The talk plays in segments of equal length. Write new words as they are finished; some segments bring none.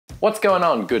What's going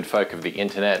on, good folk of the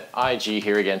internet? IG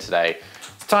here again today.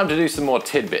 It's time to do some more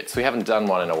tidbits. We haven't done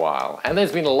one in a while, and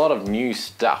there's been a lot of new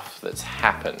stuff that's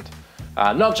happened.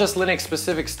 Not just Linux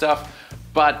specific stuff,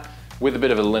 but with a bit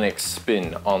of a Linux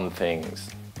spin on things.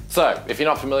 So, if you're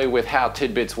not familiar with how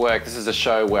tidbits work, this is a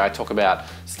show where I talk about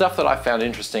stuff that I found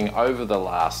interesting over the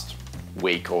last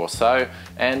week or so,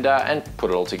 and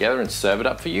put it all together and serve it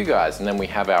up for you guys. And then we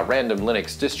have our random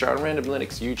Linux distro and random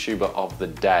Linux YouTuber of the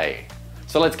day.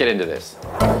 So let's get into this.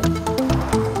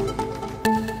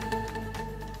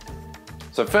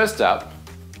 So first up,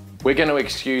 we're going to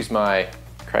excuse my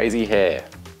crazy hair.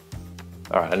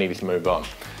 All right, I need to move on.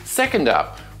 Second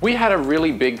up, we had a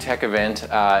really big tech event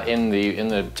in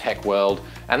the tech world,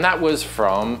 and that was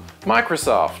from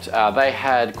Microsoft. They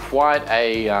had quite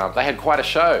a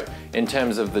show in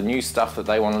terms of the new stuff that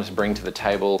they wanted to bring to the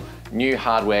table, new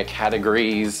hardware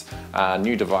categories,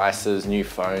 new devices, new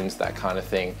phones, that kind of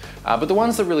thing. But the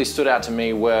ones that really stood out to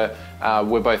me were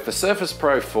both the Surface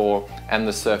Pro 4 and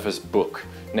the Surface Book.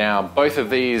 Now, both of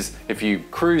these, if you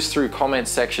cruise through comment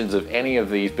sections of any of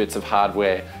these bits of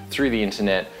hardware through the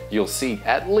internet, you'll see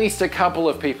at least a couple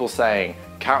of people saying,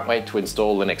 "Can't wait to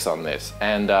install Linux on this,"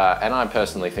 and I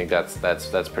personally think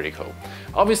that's pretty cool.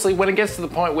 Obviously, when it gets to the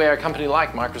point where a company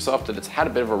like Microsoft, that it's had a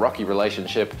bit of a rocky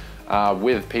relationship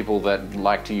with people that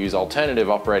like to use alternative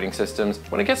operating systems,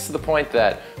 when it gets to the point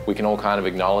that we can all kind of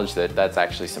acknowledge that that's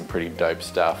actually some pretty dope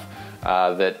stuff,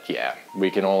 that yeah, we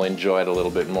can all enjoy it a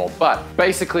little bit more. But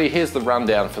basically, here's the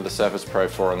rundown for the Surface Pro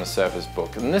 4 and the Surface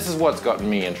Book, and this is what's gotten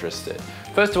me interested.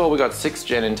 First of all, we got 6th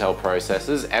gen Intel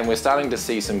processors, and we're starting to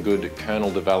see some good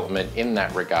kernel development in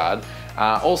that regard.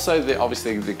 Also,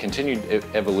 obviously the continued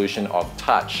evolution of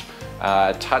touch.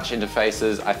 Touch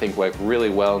interfaces, I think, work really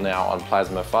well now on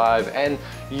Plasma 5, and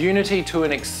Unity to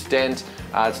an extent.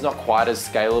 It's not quite as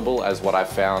scalable as what I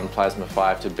found Plasma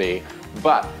 5 to be,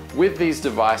 but with these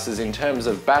devices, in terms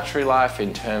of battery life,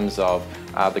 in terms of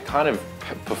the kind of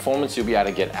performance you'll be able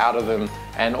to get out of them,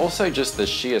 and also just the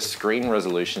sheer screen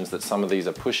resolutions that some of these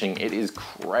are pushing, it is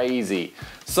crazy.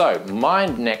 So my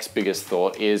next biggest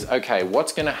thought is, okay,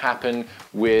 what's going to happen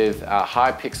with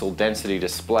high pixel density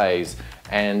displays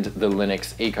and the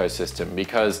Linux ecosystem?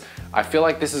 Because I feel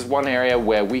like this is one area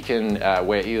where we can,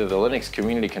 where either the Linux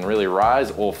community can really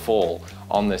rise or fall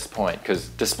on this point, because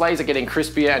displays are getting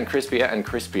crispier and crispier and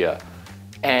crispier.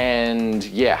 And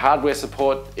yeah, hardware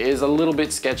support is a little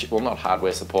bit sketchy. Well, not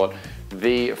hardware support.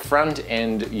 The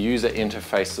front-end user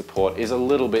interface support is a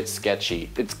little bit sketchy.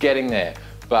 It's getting there,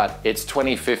 but it's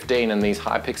 2015 and these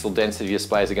high pixel density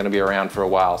displays are going to be around for a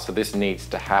while, so this needs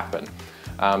to happen.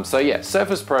 So yeah,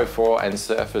 Surface Pro 4 and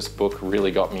Surface Book really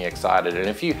got me excited, and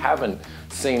if you haven't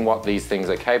seen what these things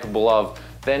are capable of,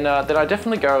 then I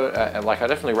definitely I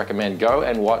definitely recommend go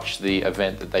and watch the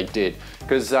event that they did,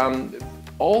 because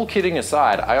all kidding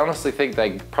aside, I honestly think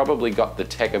they probably got the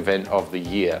Tech Event of the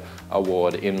Year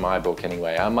award, in my book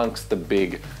anyway, amongst the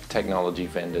big technology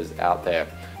vendors out there.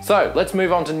 So let's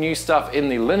move on to new stuff in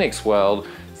the Linux world,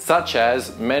 such as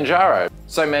Manjaro.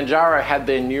 So Manjaro had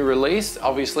their new release.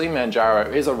 Obviously,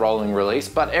 Manjaro is a rolling release,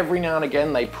 but every now and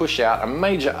again they push out a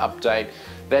major update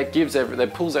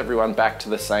that pulls everyone back to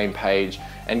the same page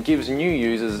and gives new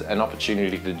users an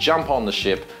opportunity to jump on the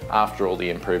ship after all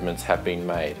the improvements have been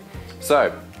made.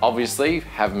 So obviously,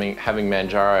 having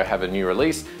Manjaro have a new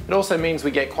release, it also means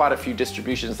we get quite a few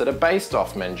distributions that are based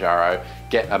off Manjaro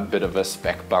get a bit of a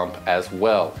spec bump as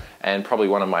well. And probably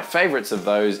one of my favorites of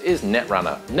those is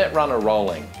Netrunner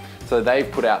Rolling. So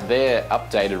they've put out their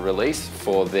updated release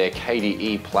for their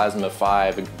Kde Plasma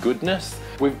 5 goodness.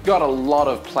 We've got a lot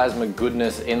of Plasma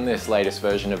goodness in this latest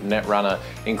version of Netrunner,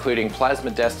 including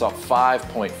Plasma Desktop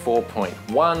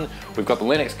 5.4.1, we've got the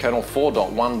Linux kernel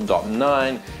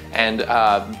 4.1.9, and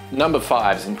number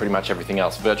 5s in pretty much everything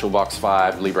else. VirtualBox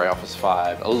 5, LibreOffice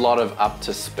 5, a lot of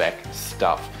up-to-spec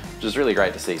stuff, which is really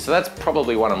great to see. So that's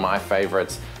probably one of my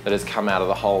favorites that has come out of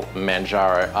the whole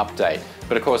Manjaro update.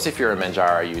 But of course, if you're a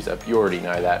Manjaro user, you already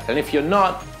know that. And if you're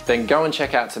not, then go and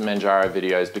check out some Manjaro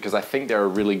videos, because I think they're a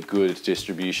really good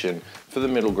distribution for the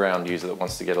middle ground user that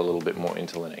wants to get a little bit more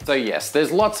into Linux. So yes,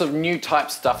 there's lots of new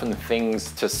type stuff and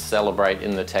things to celebrate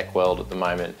in the tech world at the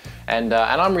moment. And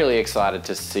I'm really excited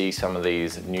to see some of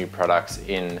these new products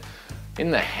in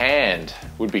the hand.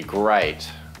 Would be great.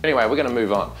 Anyway, we're gonna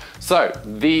move on. So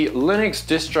the Linux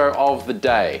distro of the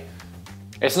day.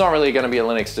 It's not really going to be a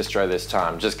Linux distro this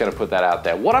time, just going to put that out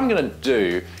there. What I'm going to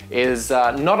do is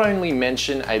not only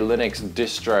mention a Linux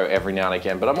distro every now and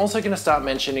again, but I'm also going to start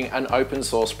mentioning an open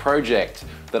source project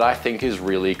that I think is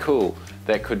really cool.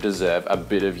 that could deserve a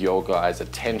bit of your guys'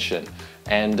 attention.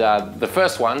 And the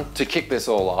first one to kick this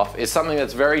all off is something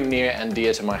that's very near and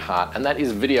dear to my heart, and that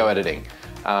is video editing.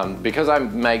 Because I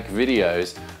make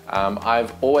videos,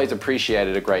 I've always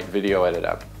appreciated a great video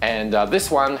editor. And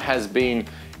this one has been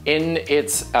in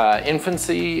its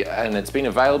infancy, and it's been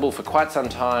available for quite some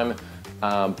time,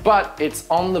 but it's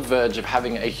on the verge of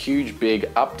having a huge,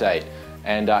 big update.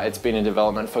 And it's been in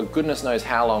development for goodness knows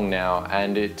how long now,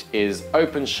 and it is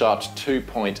Openshot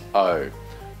 2.0.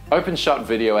 Openshot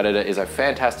Video Editor is a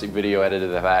fantastic video editor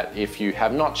that if you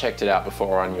have not checked it out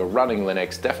before and you're running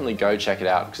Linux, definitely go check it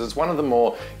out because it's one of the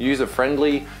more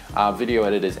user-friendly video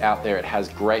editors out there. It has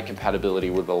great compatibility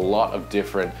with a lot of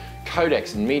different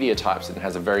codecs and media types and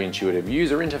has a very intuitive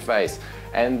user interface.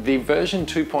 And the version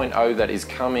 2.0 that is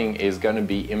coming is going to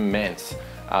be immense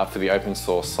for the open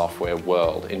source software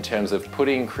world in terms of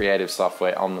putting creative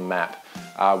software on the map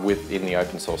within the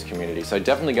open source community. So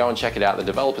definitely go and check it out. The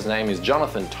developer's name is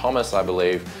Jonathan Thomas, I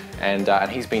believe, and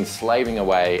he's been slaving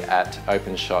away at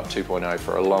Openshot 2.0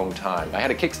 for a long time. I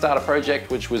had a Kickstarter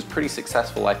project which was pretty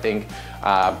successful, I think,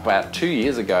 about 2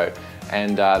 years ago,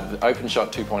 and the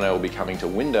Openshot 2.0 will be coming to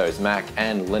Windows, Mac,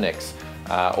 and Linux.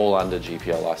 All under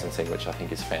GPL licensing, which I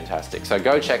think is fantastic. So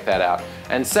go check that out.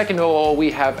 And second of all, we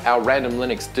have our random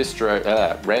Linux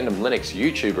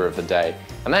YouTuber of the day,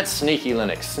 and that's Sneaky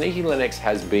Linux. Sneaky Linux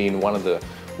has been one of the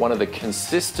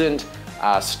consistent,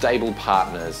 stable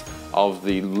partners of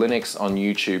the Linux on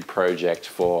YouTube project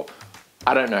for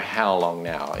I don't know how long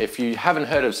now. If you haven't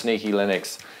heard of Sneaky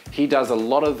Linux, he does a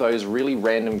lot of those really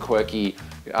random, quirky,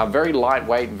 very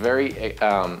lightweight, very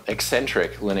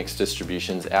eccentric Linux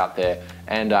distributions out there,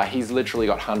 and he's literally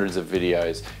got hundreds of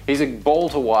videos. He's a ball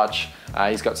to watch.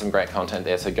 He's got some great content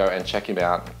there, so go and check him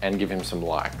out and give him some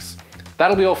likes.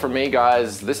 That'll be all from me,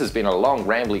 guys. This has been a long,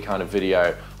 rambly kind of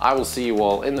video. I will see you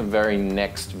all in the very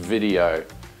next video.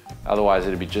 Otherwise,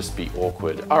 it'd just be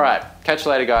awkward. All right, catch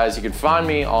you later, guys. You can find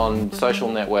me on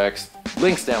social networks.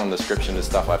 Links down in the description to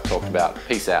stuff I've talked about.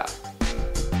 Peace out.